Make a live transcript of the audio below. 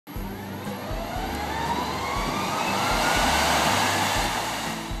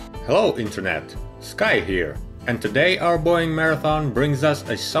Hello Internet, Sky here, and today our Boeing Marathon brings us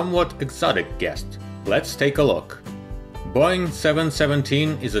a somewhat exotic guest. Let's take a look. Boeing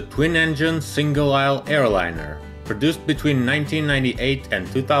 717 is a twin-engine, single-aisle airliner, produced between 1998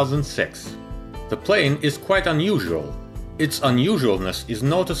 and 2006. The plane is quite unusual. Its unusualness is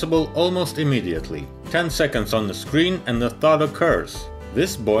noticeable almost immediately. 10 seconds on the screen and the thought occurs.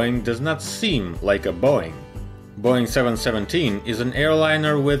 This Boeing does not seem like a Boeing. Boeing 717 is an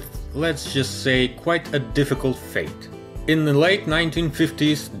airliner with, let's just say, quite a difficult fate. In the late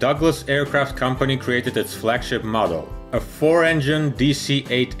 1950s, Douglas Aircraft Company created its flagship model, a 4-engine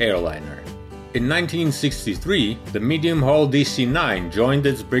DC-8 airliner. In 1963, the medium-haul DC-9 joined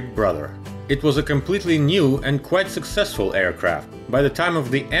its big brother. It was a completely new and quite successful aircraft. By the time of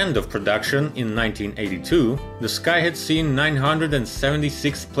the end of production in 1982, the sky had seen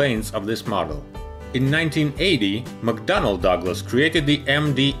 976 planes of this model. In 1980, McDonnell Douglas created the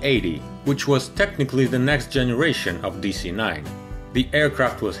MD-80, which was technically the next generation of DC-9. The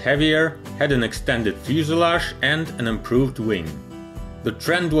aircraft was heavier, had an extended fuselage and an improved wing. The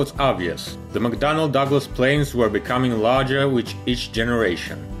trend was obvious. The McDonnell Douglas planes were becoming larger with each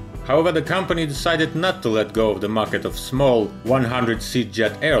generation. However, the company decided not to let go of the market of small 100-seat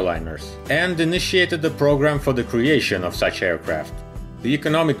jet airliners and initiated the program for the creation of such aircraft. The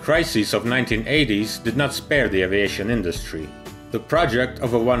economic crises of 1980s did not spare the aviation industry. The project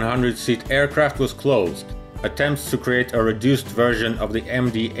of a 100-seat aircraft was closed. Attempts to create a reduced version of the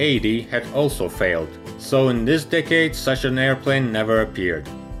MD-80 had also failed, so in this decade such an airplane never appeared.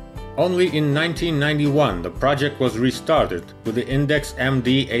 Only in 1991 the project was restarted with the index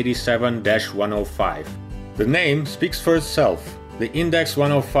MD-87-105. The name speaks for itself. The index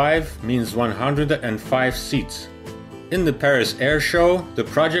 105 means 105 seats. In the Paris Air Show, the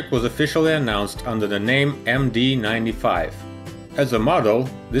project was officially announced under the name MD-95. As a model,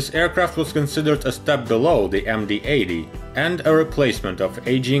 this aircraft was considered a step below the MD-80 and a replacement of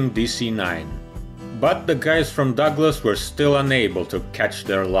aging DC-9. But the guys from Douglas were still unable to catch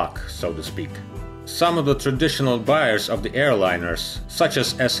their luck, so to speak. Some of the traditional buyers of the airliners, such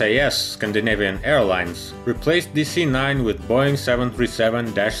as SAS Scandinavian Airlines, replaced DC-9 with Boeing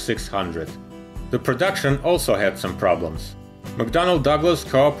 737-600. The production also had some problems. McDonnell Douglas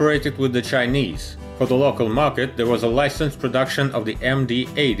cooperated with the Chinese. For the local market, there was a licensed production of the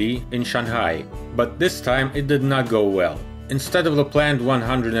MD-80 in Shanghai, but this time it did not go well. Instead of the planned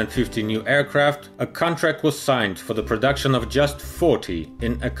 150 new aircraft, a contract was signed for the production of just 40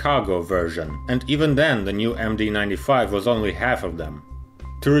 in a cargo version, and even then the new MD-95 was only half of them.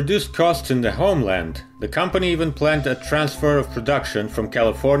 To reduce costs in the homeland, the company even planned a transfer of production from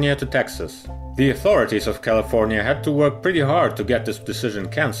California to Texas. The authorities of California had to work pretty hard to get this decision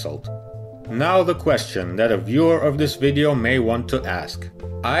cancelled. Now the question that a viewer of this video may want to ask.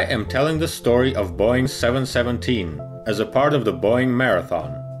 I am telling the story of Boeing 717 as a part of the Boeing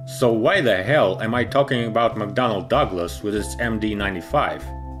Marathon. So why the hell am I talking about McDonnell Douglas with its MD-95?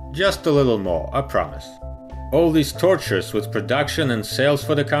 Just a little more, I promise. All these tortures with production and sales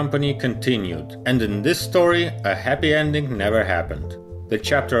for the company continued, and in this story, a happy ending never happened. The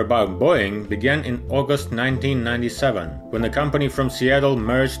chapter about Boeing began in August 1997, when the company from Seattle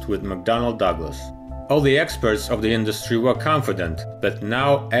merged with McDonnell Douglas. All the experts of the industry were confident that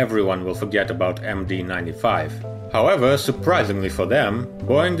now everyone will forget about MD-95. However, surprisingly for them,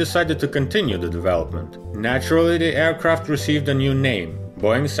 Boeing decided to continue the development. Naturally, the aircraft received a new name,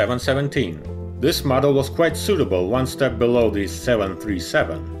 Boeing 717. This model was quite suitable, one step below the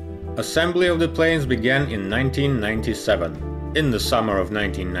 737. Assembly of the planes began in 1997. In the summer of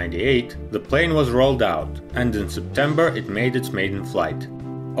 1998, the plane was rolled out, and in September it made its maiden flight.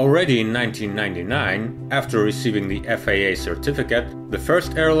 Already in 1999, after receiving the FAA certificate, the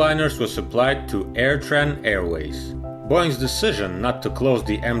first airliners were supplied to AirTran Airways. Boeing's decision not to close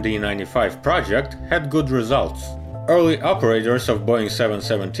the MD-95 project had good results. Early operators of Boeing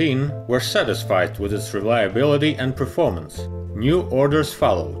 717 were satisfied with its reliability and performance. New orders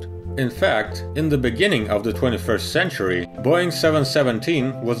followed. In fact, in the beginning of the 21st century, Boeing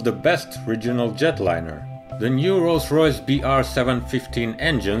 717 was the best regional jetliner. The new Rolls-Royce BR-715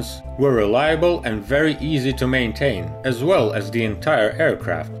 engines were reliable and very easy to maintain, as well as the entire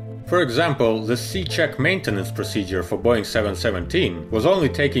aircraft. For example, the C-check maintenance procedure for Boeing 717 was only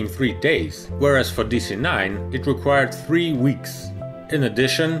taking 3 days, whereas for DC-9 it required 3 weeks. In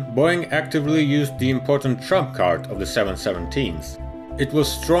addition, Boeing actively used the important trump card of the 717s. It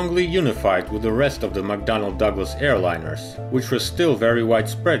was strongly unified with the rest of the McDonnell Douglas airliners, which were still very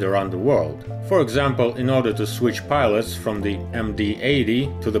widespread around the world. For example, in order to switch pilots from the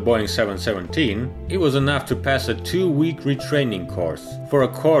MD-80 to the Boeing 717, it was enough to pass a 2-week retraining course. For a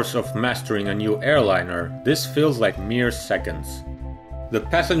course of mastering a new airliner, this feels like mere seconds. The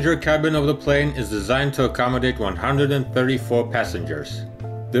passenger cabin of the plane is designed to accommodate 134 passengers.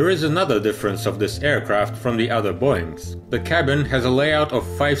 There is another difference of this aircraft from the other Boeings. The cabin has a layout of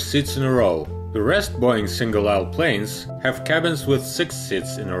 5 seats in a row. The rest Boeing single-aisle planes have cabins with 6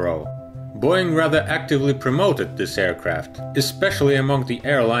 seats in a row. Boeing rather actively promoted this aircraft, especially among the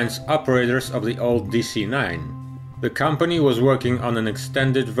airline's operators of the old DC-9. The company was working on an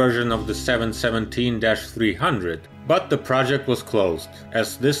extended version of the 717-300, but the project was closed,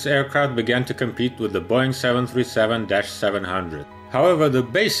 as this aircraft began to compete with the Boeing 737-700. However, the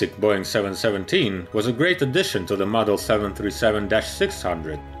basic Boeing 717 was a great addition to the Model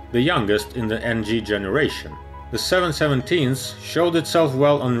 737-600, the youngest in the NG generation. The 717s showed itself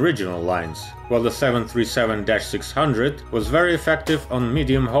well on regional lines, while the 737-600 was very effective on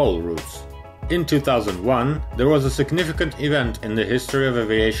medium-haul routes. In 2001, there was a significant event in the history of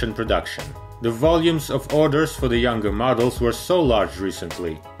aviation production. The volumes of orders for the younger models were so large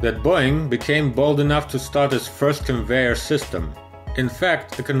recently that Boeing became bold enough to start its first conveyor system. In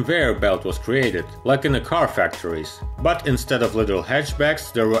fact, a conveyor belt was created, like in the car factories, but instead of little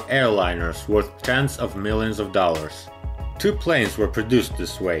hatchbacks, there were airliners worth tens of millions of dollars. 2 planes were produced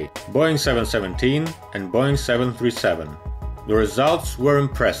this way, Boeing 717 and Boeing 737. The results were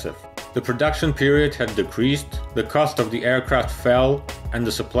impressive. The production period had decreased, the cost of the aircraft fell, and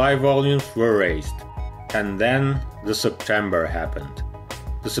the supply volumes were raised. And then the September happened.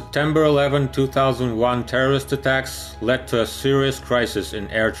 The September 11, 2001 terrorist attacks led to a serious crisis in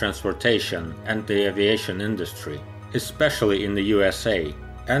air transportation and the aviation industry, especially in the USA,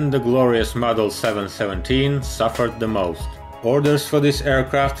 and the glorious Model 717 suffered the most. Orders for this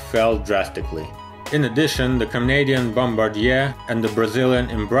aircraft fell drastically. In addition, the Canadian Bombardier and the Brazilian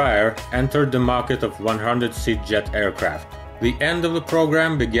Embraer entered the market of 100-seat jet aircraft. The end of the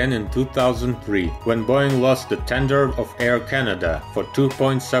program began in 2003, when Boeing lost the tender of Air Canada for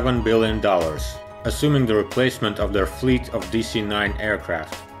 $2.7 billion, assuming the replacement of their fleet of DC-9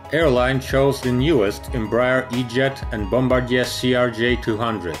 aircraft. Airline chose the newest Embraer E-Jet and Bombardier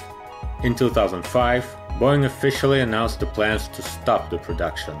CRJ-200. In 2005, Boeing officially announced the plans to stop the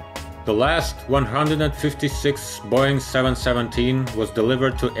production. The last 156 Boeing 717 was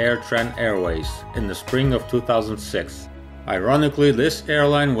delivered to AirTran Airways in the spring of 2006. Ironically, this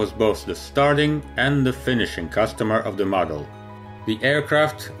airline was both the starting and the finishing customer of the model. The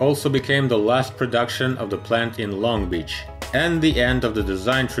aircraft also became the last production of the plant in Long Beach, and the end of the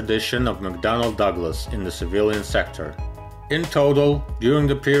design tradition of McDonnell Douglas in the civilian sector. In total, during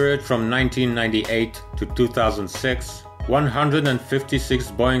the period from 1998 to 2006,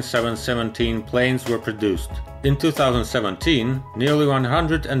 156 Boeing 717 planes were produced. In 2017, nearly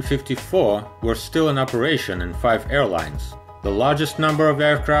 154 were still in operation in 5 airlines. The largest number of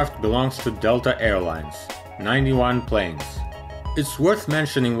aircraft belongs to Delta Airlines, 91 planes. It's worth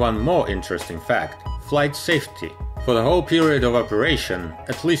mentioning one more interesting fact: flight safety. For the whole period of operation,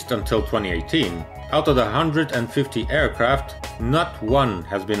 at least until 2018, out of the 150 aircraft, not one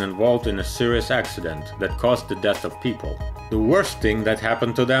has been involved in a serious accident that caused the death of people. The worst thing that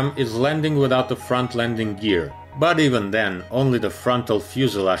happened to them is landing without the front landing gear, but even then, only the frontal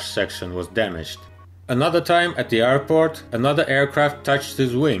fuselage section was damaged. Another time at the airport, another aircraft touched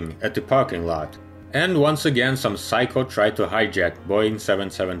his wing at the parking lot. And once again some psycho tried to hijack Boeing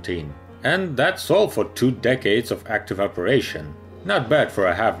 717. And that's all for 2 decades of active operation. Not bad for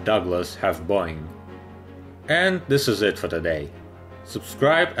a half Douglas, half Boeing. And this is it for today.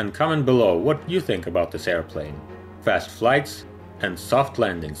 Subscribe and comment below what you think about this airplane. Fast flights and soft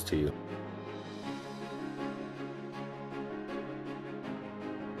landings to you.